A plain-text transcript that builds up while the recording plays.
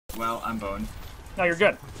Well, I'm boned. No, you're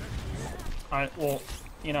good. Alright, well,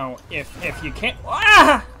 you know, if you can't...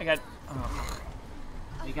 Ah! I got... Oh.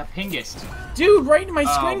 You got pingest. Dude, right in my we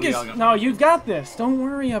all scringus. got No, you got this. Don't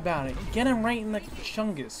worry about it. Get him right in the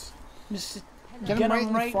chungus. Just Get him right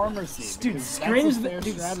in the farmer seat. Dude, because screams... that's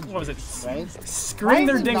a fair strategy, What was it? right? Scream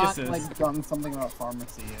their Why have we dinguses. not, like, done something about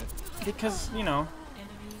pharmacy yet? Because, you know...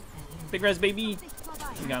 Big res baby.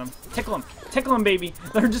 You got him. Tickle him. Tickle him, baby.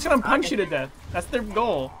 They're just gonna punch you to death. That's their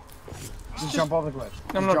goal. Just jump off the cliff.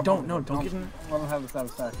 No, don't give him... Let him have the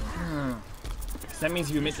satisfaction. Because that means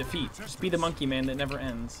you admit defeat. Just be the monkey man that never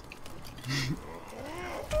ends.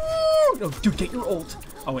 No, dude, get your ult.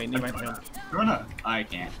 Oh wait, you might fail. Corona. I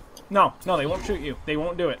can't. No, they won't shoot you. They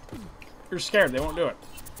won't do it. You're scared. They won't do it.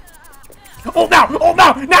 Oh no! Oh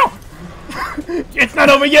no! No! It's not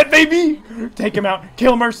over yet, baby. Take him out.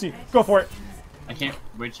 Kill Mercy. Go for it. I can't.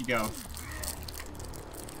 Where'd she go?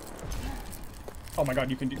 Oh my God,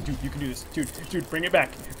 you can do. Dude, you can do this. Dude, bring it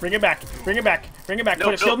back. Bring it back. Bring it back. Bring it back. No,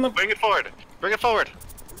 Put a shield in the. bring it forward. Bring it forward.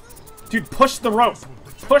 Dude, push the rope.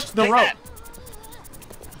 Push the Take rope. that.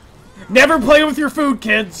 Never play with your food,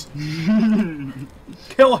 kids.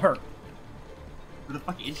 Kill her. Where the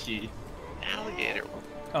fuck is she? Alligator.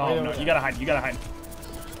 Oh no, you gotta hide. You gotta hide.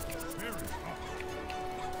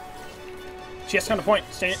 She has to come to point.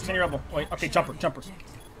 Stand your elbow. Wait, okay, jump her.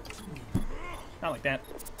 Not like that.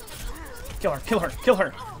 Kill her. Kill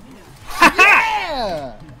her.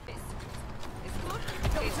 Yeah!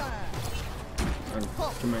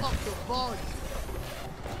 Come here.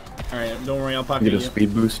 Alright, don't worry, I'll pocket Get you. a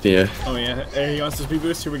speed boost, yeah. Oh yeah, hey, he wants a speed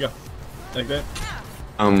boost? Here we go. Like that.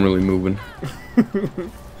 I'm really moving.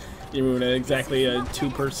 You're moving at exactly a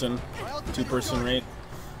two-person rate.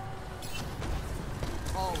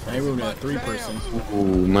 I'm moving at a 3-person.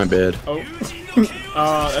 Ooh, my bad. Oh.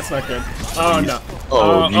 Oh, that's not good. Oh no.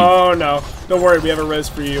 Oh, Oh no. Don't worry, we have a res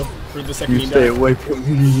for you for the second You you stay die. away from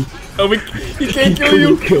me. Oh, he can't kill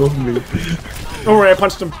you. Kill me. Don't worry, I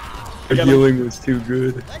punched him. The Got him. healing was too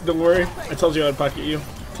good. Don't worry, I told you I'd pocket you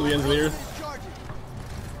till the ends of the earth.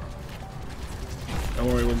 Don't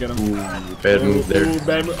worry, we'll get him. Ooh, bad move there. Ooh,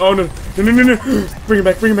 bad move. Oh no. No. Bring it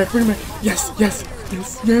back.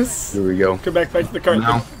 Yes. Here we go. Come back to the cart.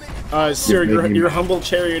 Now. Sir, your humble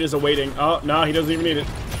chariot is awaiting. Oh, no, he doesn't even need it.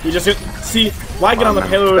 We just see, why get on the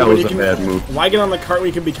payload that when was you a can... bad move. Why get on the cart when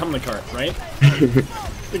you can become the cart, right?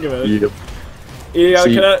 Think about it. Yep. Yeah,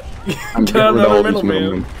 See, cut I'm out getting rid of all the these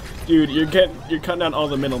middleman. middlemen. Dude, you're cutting out all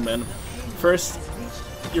the middlemen. First,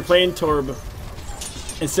 you're playing Torb.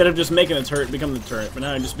 Instead of just making a turret, become the turret. But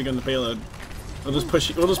now I just become the payload. We'll just push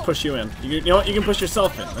you in. You know what? You can push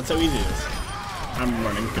yourself in. That's how easy it is. I'm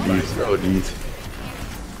running. Goodbye. Oh, jeez.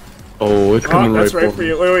 Oh, it's coming That's right for for me.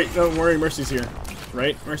 you. Wait, don't worry, Mercy's here.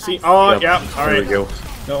 Right, Mercy? Oh, Yep, yeah, there alright. we go.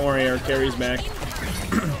 Don't worry, our carry's back.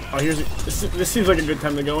 Oh, this seems like a good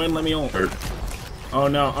time to go in. Let me ult. Oh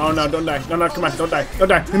no, don't die. No, come on, don't die. No,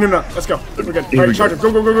 let's go. We're good. Alright, charge him.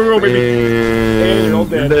 Go, baby. And you're all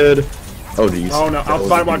You're dead. dead. Oh, jeez. Oh no, That I'll was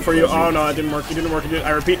find a one for you. good Oh no, it didn't work. I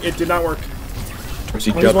repeat, it did not work.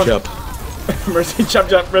 Mercy, Only one. chop. Mercy, chop,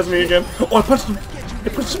 press me again. Oh, I punched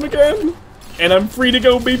him again. And I'm free to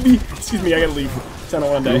go, baby. Excuse me, I gotta leave. I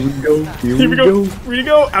don't want to die. Here we go. Free to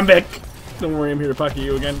go. I'm back. Don't worry, I'm here to pocket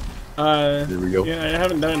you again. There we go. Yeah, I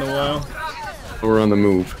haven't done it in a while. We're on the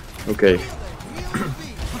move. Okay.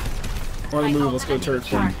 We're on the move. Let's go turret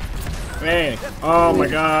farm. Hey. Oh my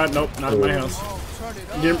God. Nope, not in my house.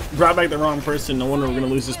 You brought back the wrong person. No wonder we're gonna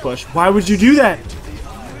lose this push. Why would you do that?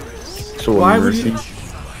 So Why would Mercy. you?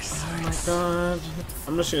 Oh my God.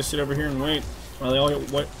 I'm just gonna sit over here and wait while they all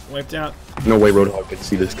get wiped out. No way Roadhog could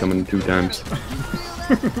see this coming 2 times.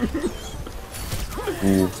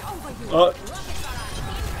 Ooh. Oh.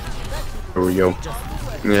 There we go.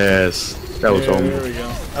 Yes. That was all There me. we go.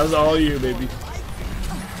 That was all you, baby.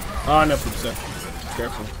 Oh, no food stuff.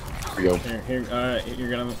 Careful. There we go. Here, you're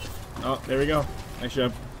gonna... Oh, there we go. Nice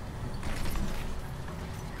job.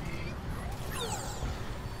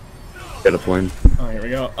 Got a plane. Oh, here we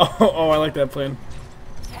go. Oh, I like that plan.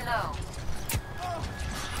 Hello.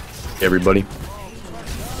 Everybody.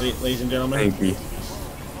 Ladies and gentlemen. Thank you.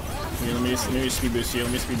 Here, let me speed boost you.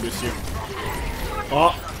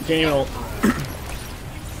 Oh, can't even ult.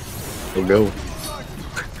 Go, go.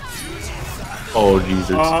 Oh,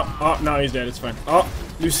 Jesus. Oh, no, he's dead. It's fine. Oh,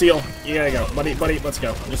 Lucille, you gotta go. Buddy, let's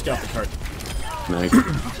go. Just get off the cart. Nice.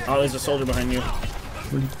 Oh, there's a soldier behind you.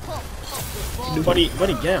 Buddy,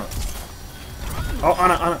 get out. Oh,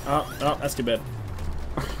 Anna. Oh, that's too bad.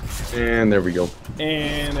 And there we go.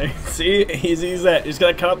 And see, he's that. He's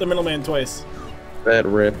gotta cut out the middleman twice. That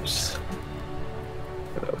rips.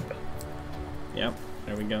 Yep,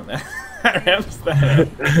 there we go. That wraps that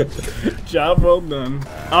up. Job well done.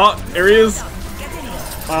 Oh, there he is.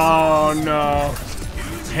 Oh no.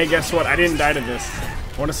 Hey, guess what? I didn't die to this.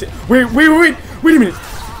 I want to see. Wait a minute.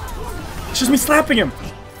 It's just me slapping him.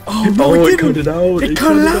 Oh no, Oh, it it cut didn't. it out. It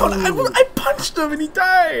cut it out. I punched him and he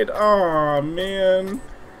died. Oh man.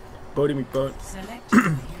 Bodie McBoat.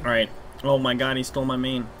 Alright. Oh my god, he stole my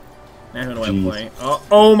main. Now who do I play?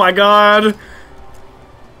 Oh my god.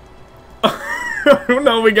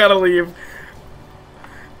 No, we gotta leave.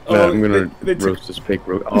 I'm gonna roast this pig.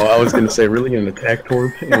 Oh, I was gonna say, really an attack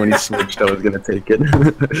torb? And when he switched, I was gonna take it.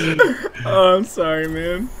 Oh, I'm sorry,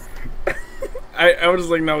 man. I was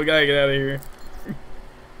just like, no, we gotta get out of here.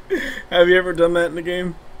 Have you ever done that in a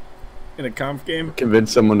game? In a comp game?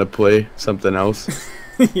 Convince someone to play something else.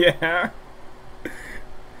 Yeah.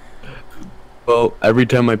 Well, every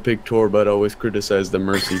time I pick torb, I'd always criticize the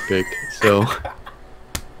mercy pick. So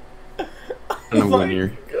I'm gonna win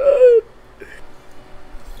here.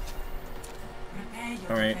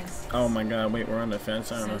 Alright. Oh my god, wait, we're on the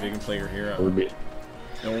fence. I don't know if you can play your hero.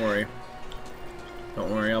 Don't worry.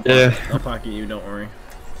 Don't worry, I'll pocket you, don't worry.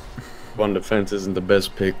 One defense isn't the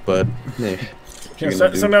best pick, but yeah,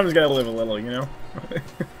 sometimes you gotta live a little, you know?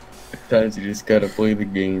 sometimes you just gotta play the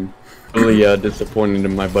game. Really disappointed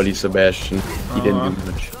in my buddy Sebastian. He didn't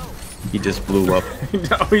do much. He just blew up.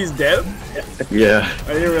 Oh, he's dead? Yeah.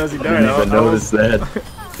 I didn't realize he died. I didn't even notice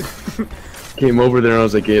that. Came over there and I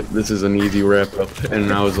was like, hey, this is an easy wrap up.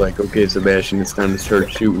 And I was like, okay, Sebastian, it's time to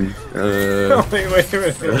start shooting. Oh, wait a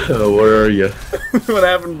minute. Where are you? What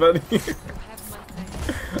happened, buddy?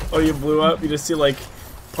 Oh, you blew up? You just see, like,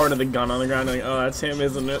 part of the gun on the ground. Like, oh, that's him,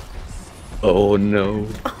 isn't it? Oh, no.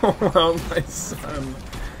 Oh, my son.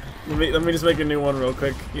 Let me just make a new one real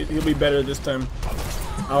quick. He'll be better this time.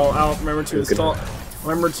 I'll remember to install.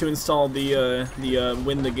 Remember to install the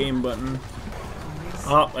win the game button.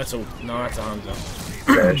 Oh, that's a Hanzo.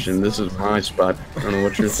 Sebastian, this is my spot. I don't know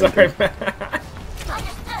what you're thinking.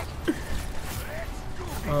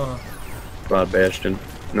 Oh. Spot Bastion.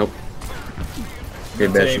 Nope. Okay,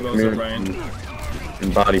 Bastion, come here.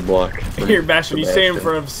 And body block. Here, Bastion, you stay in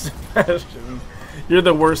front of Sebastian. You're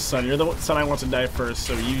the worst son. You're the son I want to die first,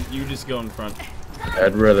 so you just go in front.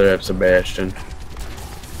 I'd rather have Sebastian.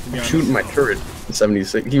 Shooting my turret.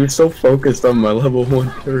 76. He was so focused on my level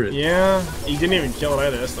 1 turret. Yeah, he didn't even kill it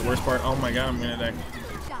either. That's the worst part. Oh my god, I'm gonna die.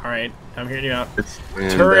 Alright, I'm hearing you out.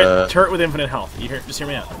 Turret with infinite health. Just hear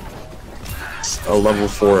me out. A level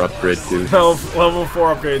 4 upgrade, dude. Level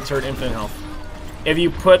 4 upgrade turret, infinite health. If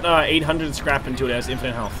you put 800 scrap into it, it has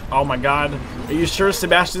infinite health. Oh my god. Are you sure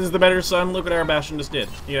Sebastian's the better son? Look what our Bastion just did.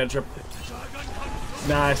 He got a triple.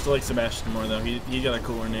 Nah, I still like Sebastian more though. He got a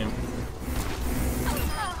cooler name.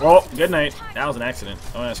 Oh, good night. That was an accident.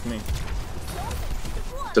 Don't ask me.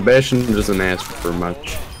 Sebastian doesn't ask for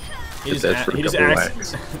much. He just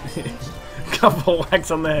asks. Couple whacks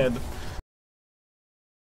on the head.